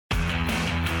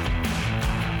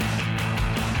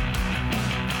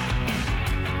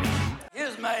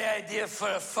idea for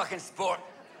a fucking sport.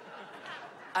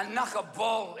 I knock a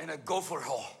ball in a gopher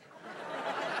hole.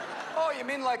 Oh, you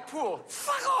mean like pool?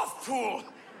 Fuck off, pool.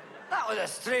 That was a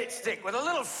straight stick with a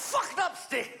little fucked up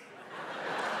stick.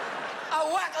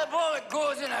 I whack the ball, it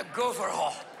goes in a gopher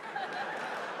hole.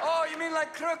 Oh, you mean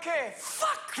like croquet?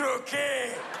 Fuck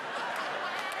croquet.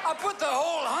 I put the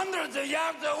hole hundreds of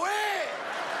yards away.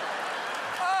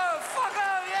 Oh, fuck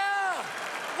off, yeah.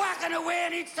 Whacking away,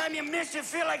 and each time you miss, you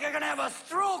feel like you're gonna have a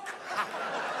stroke.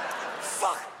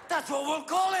 Fuck, that's what we'll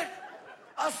call it.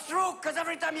 A stroke, because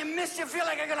every time you miss, you feel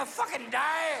like you're gonna fucking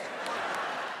die.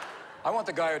 I want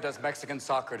the guy who does Mexican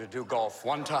soccer to do golf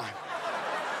one time.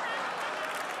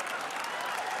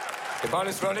 The ball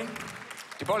is rolling.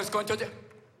 The ball is going to the...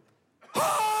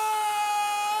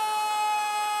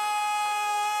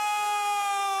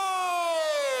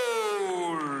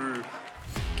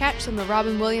 Catch some of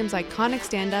Robin Williams' iconic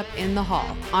stand-up in the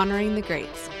Hall, Honoring the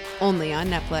Greats, only on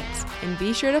Netflix. And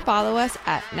be sure to follow us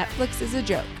at Netflix is a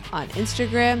Joke on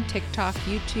Instagram, TikTok,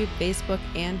 YouTube, Facebook,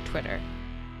 and Twitter.